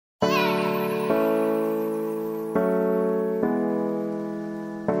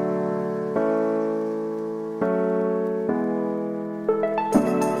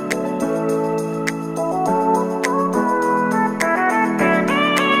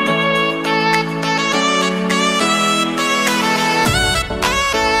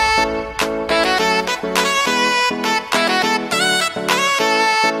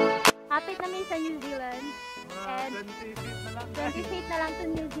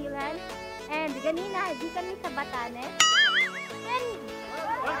Sauan. And ganina, di kami sa Batanes. And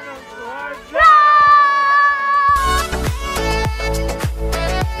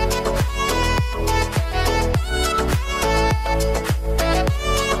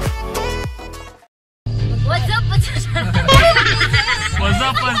what's up? What's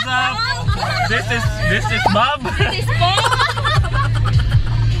up? What's up? This is Bob. This is Bob.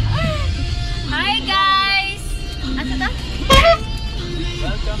 Hi guys. Asa ta?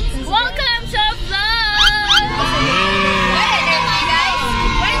 Welcome to our vlog. What energy guys?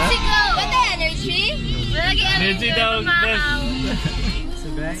 Where'd she go? What the energy? Lagi energy daw.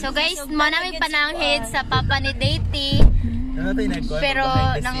 So guys, manaming pananghid sa papa ni Daty. Pero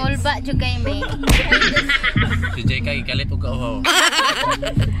nangulba juga yung may. Si JK ikalit og kauhaw.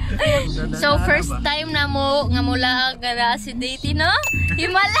 So first time na mo nga mula gara si Daty no?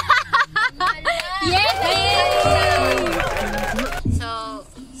 Himala. Yay! So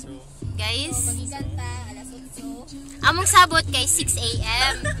guys, among sabot kay 6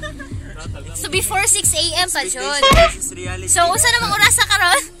 AM. So before 6 AM pa jud. So usa namang oras sa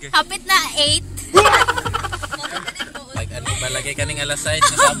karon? Hapit na 8. Malagay ka ning alas 6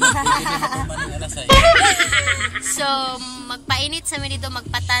 na sabot dito alas 6. So magpainit sa mi dito,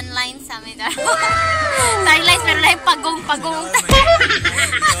 magpatan line sa mi dito. Tan lines pero lang pagong.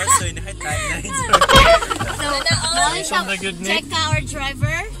 So in the timelines. So check our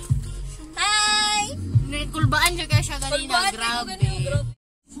driver. Hi. Nagkulbaan jud kay siya ganina, grabe.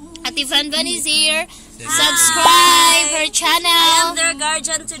 Ati Vanz is here. Subscribe her channel. I am their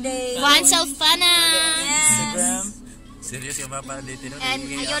guardian today. Vanz Alphana. Yes. Serious yung papa dito no? And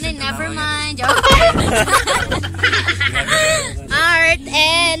ayun, never mind. Art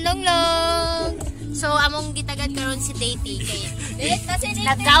and Longlong. So among gitagad karon si Daty kay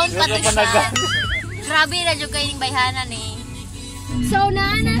nag-count pa to siya. Grabe na jud kay ning bayhanan eh. So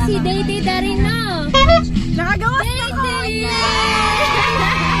naana si Daty dari na. nakagawas na ko.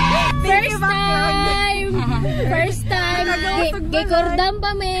 First time. Gikordam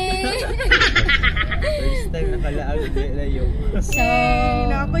pa me. First time nakalaag layo. So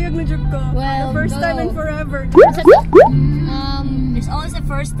Nakakuyog na jud ko. Well, The first go. time and forever. There's always a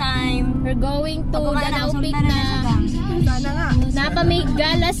first time. We're going to Danao Peak na. Sana nga. Napa may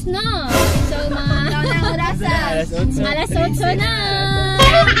galas no. So alas 8 na.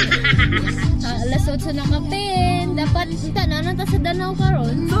 Alas 8 na kapin. Dapat kita na nanta sa Danao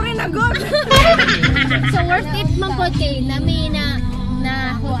karon. Sorry na god. So worth it man po kay nami na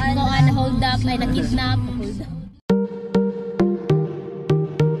hold up ay nakidnap. Hold up.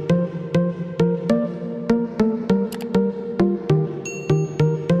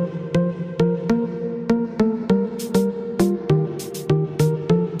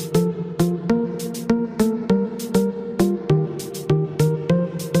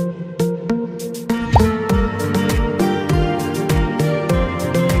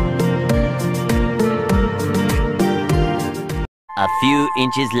 A few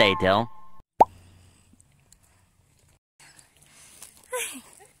inches later.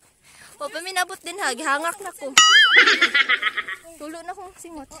 O, paminabot din ha. Gihangak na ko. Tulo na kong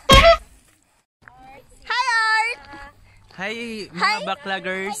singot. Hi, Art! Hi mga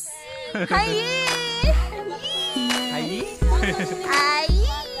BAKLAGgers. Hi! Hi. Hi!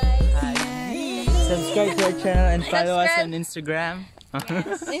 Subscribe to our channel and follow us on Instagram.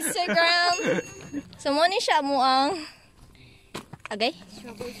 Instagram. So, mo ni siya mo ang agay?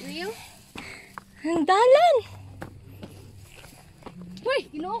 Ang dalan!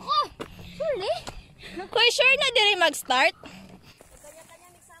 Uy! Ginoo ko! Surely? Kuy, sure na diri mag-start?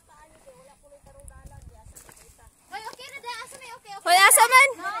 Uy, okay na da. Asa may okay? Uy, asa man?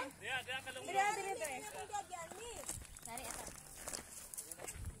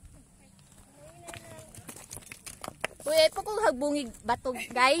 Uy, ay po kong hagbungig batog,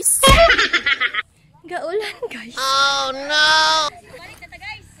 guys. Gaulan, guys. Oh no! Balik na ta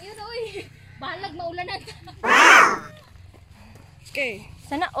guys. Ayun uy. Bahalag maulanan. Okay.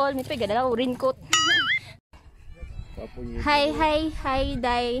 Sana all may pagdala ko raincoat. Hi,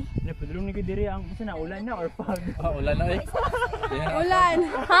 Day. Napadulong ni ko diri ang isa na ulan na or pag. Ulan na eh. Ulan.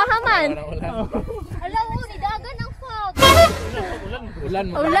 Hahaman. Alam mo, nidagan ang fog. Ulan.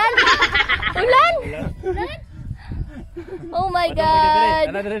 Ulan. Oh my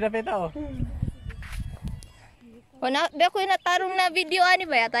God. Ana diri dapat oh. Wala, ba ko natarong na video ani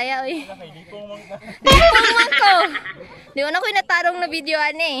ba yataya oy. Dipong man ko. Di na ko natarong na video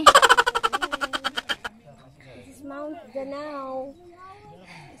ani. This is Mount Danao.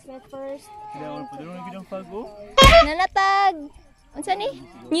 It's my first time. Padulong ni gidang pago. Nanatag. Unsa ni?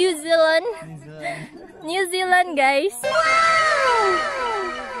 New Zealand guys.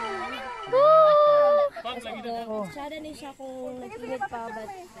 maganda na siya kung nag-init pa, but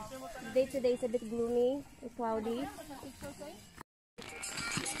day to day is a bit gloomy and cloudy.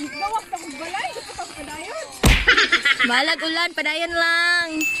 Malag ulan, padayon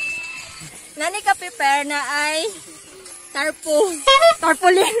lang. Nani ka prepare na ay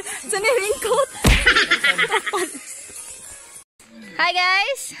tarpaulin. Saan yung raincoat? Hi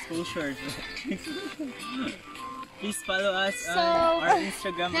guys! Please follow us on our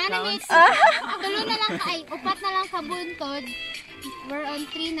Instagram accounts. Tulo na lang ka, ay, upat na lang ka buntod. We're on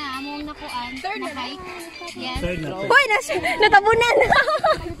 3 na, among nakuan. Third na hike. Yes. Uy, natabunan!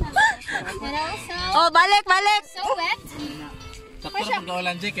 So, Oh, balik! so wet. Sakto na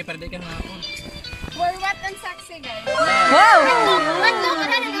pagkawalan, Jay, kaya pwede ka na ako. We're wet and sexy, guys. Wow! Wet look,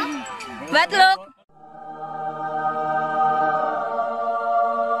 ano? Wet look!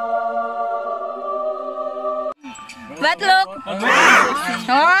 Wet look!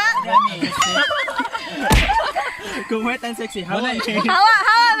 Kung wet and sexy, hawa. Hawa,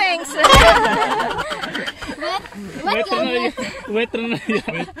 Mengs! Wet look. Wet na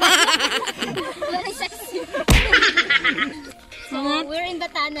yan. Very sexy. So, we're in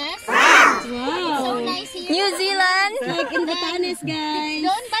Batanes. It's so nice here. New Zealand! Like in Batanes, guys.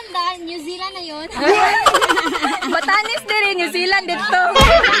 Doon banda, New Zealand na yun. Batanes din rin, New Zealand dito.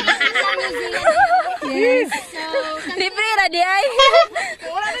 New Zealand. Yes. So, Libre ra di ay.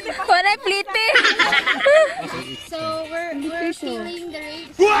 Wala plite. so we're feeling the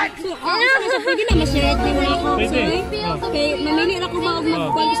rain. Pwede na ma-share the rain. Okay, mamili na ko ba og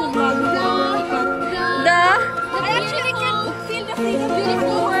mag-call sa vlog? Da. I actually can feel the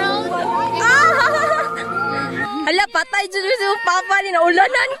beautiful world. Hala, patay dyan sa papa ni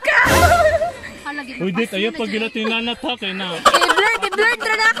naulanan ka. Uy, dit, ayaw pag ginatinan ha, kaya na. I-blurred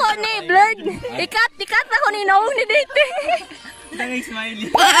na ako ni, blurred. Ikat ako ni naong ni dito. Dangay smiley.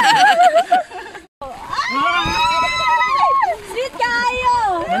 Sweet kayo!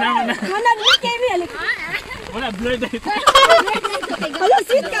 Mana. Manag-blur kayo niya. Wala, blur dahil. Hala,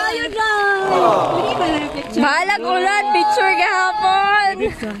 sweet kayo na! Hindi ba na picture? Balag ulan, picture gahapon.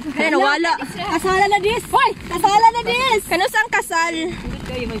 Ay, nawala. Kasala na dis! Hoy! Kasala na dis! Kano sang kasal?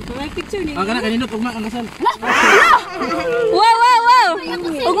 Kayo mag-picture niya. Ang kana kanino ugma ang kasal. Wow!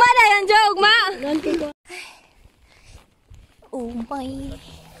 Ugma na yan, Jo, ugma. Oh my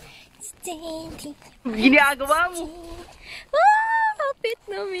standing. Ginagawa mo. Kapit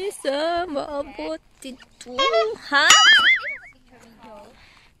na misa, maabot dito. Ha?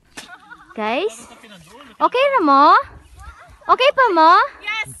 Guys, okay na mo? Okay pa mo?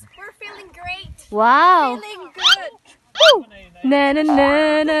 Yes, we're feeling great. Wow. Feeling good. Woo! Na.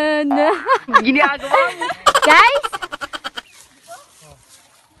 Ginagawa mo. Guys,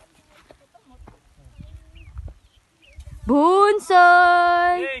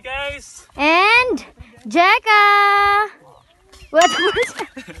 Bunson Hey guys! and Jeka.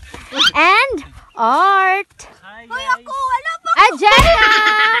 And Art. Hoy, ako, wala pa. Jeka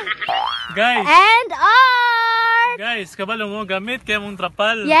Guys! and Art. Guys, kabalo mo, gamit kayo mong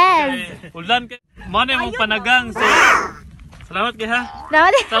trapal. Yes. Kay ulan kayo. Mano yung mong panagang. So, salamat kayo ha.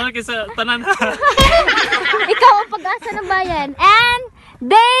 Salamat kayo sa tanan ha. Ikaw ang pag-asa ng bayan. And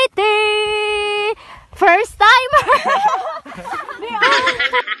dating first timer.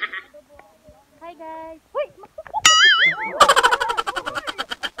 Hi guys. Uy!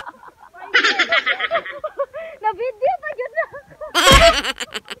 Na-video pa yun na.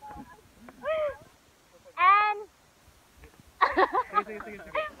 And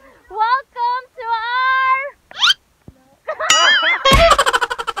welcome to our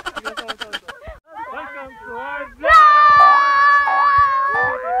Welcome to our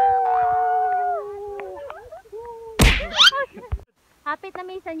Hapit na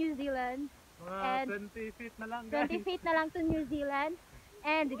may sa New Zealand. And 20 feet na lang guys. 20 feet na lang to New Zealand.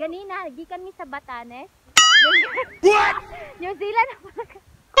 And ganina, gikan mi sa Batanes. What? New Zealand na pala.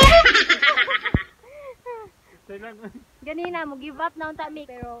 Kailan? Ganina, mo give up na unta mi.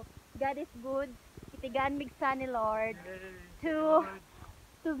 Pero God is good. Itigaan mig sa ni Lord. To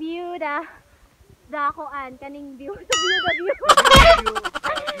view the kuan kaning view. To view the view.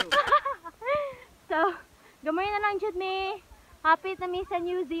 So, gamay na lang jud mi. Hapit na mi sa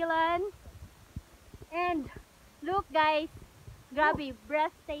New Zealand. And look guys, grabe,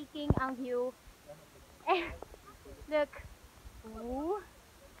 breathtaking ang view. And look. Ooh.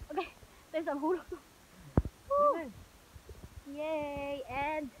 Okay, there's ang hulog. Yay!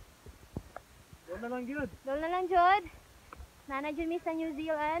 And Doon na lang Gyud. doon na lang jud. Nana jud mi sa New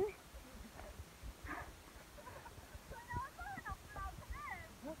Zealand.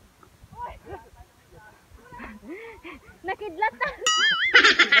 Nakidlatan.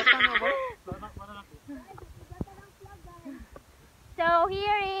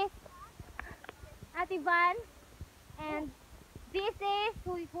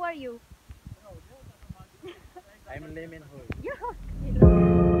 Who are you? I'm lemon hood.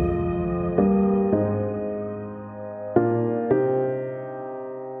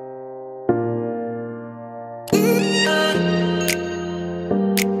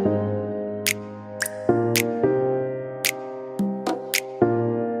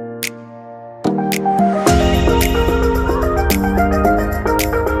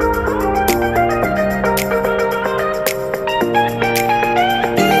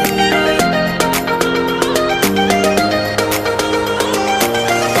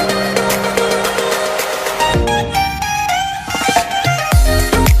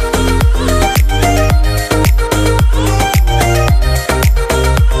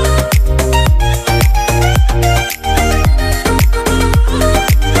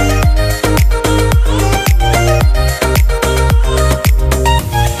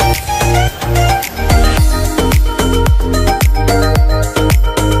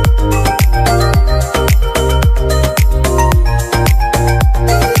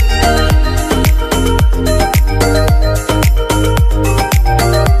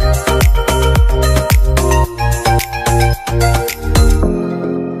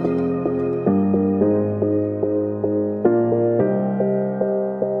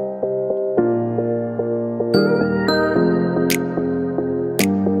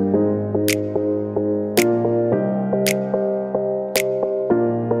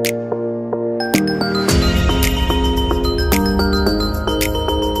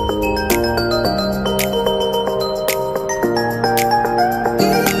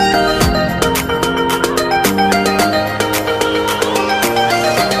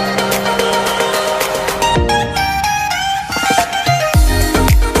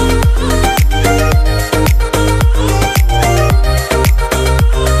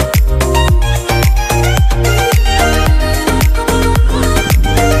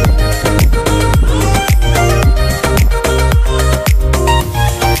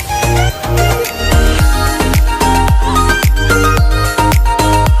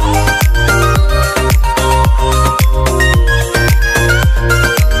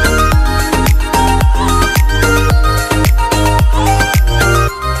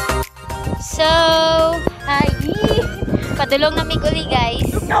 Padulong na miguli guys.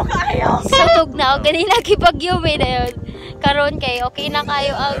 So tugnaw ganina kibagyo may dayon. Karon kay okay na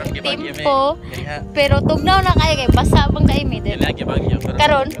kayo ang tempo. Pero tugnaw na kayo kay basa bang kay miden.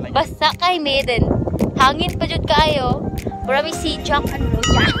 Karon basa kay miden. Hangin pa jud kayo. Marami si Jack and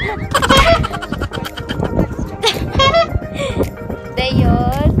Roja.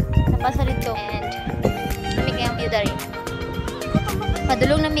 Dayon napasa dito and kami kayang view dari.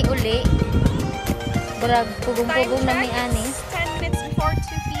 Padulong na mi uli. Burag pugong-pugong na mi ani. 10 minutes before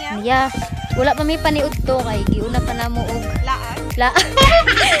 2 p.m. Yeah. Wala pa mi paniud to kay giuna pa na mo og laag.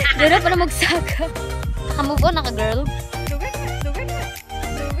 Dura pa na magsaka. Naka-move on naka girl. Dugay na.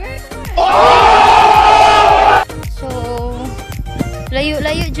 So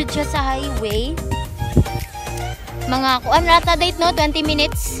layo-layo jud siya sa highway. Mga kuan rata date no 20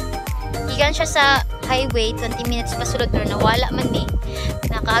 minutes. Gikan siya sa highway 20 minutes pasulod pero nawala man ni.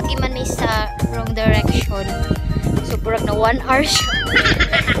 Nakaagi man ni sa wrong direction. So purag na 1 hour siya.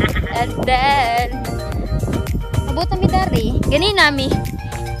 And then abot mi dari. Gani nami.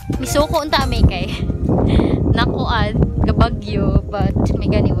 Misuko unta mi kay. Nakuan gabagyo but may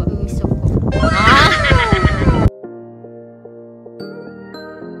gani wa misuko.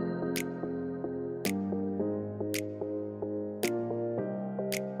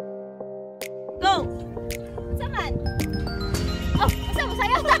 Go. Saman.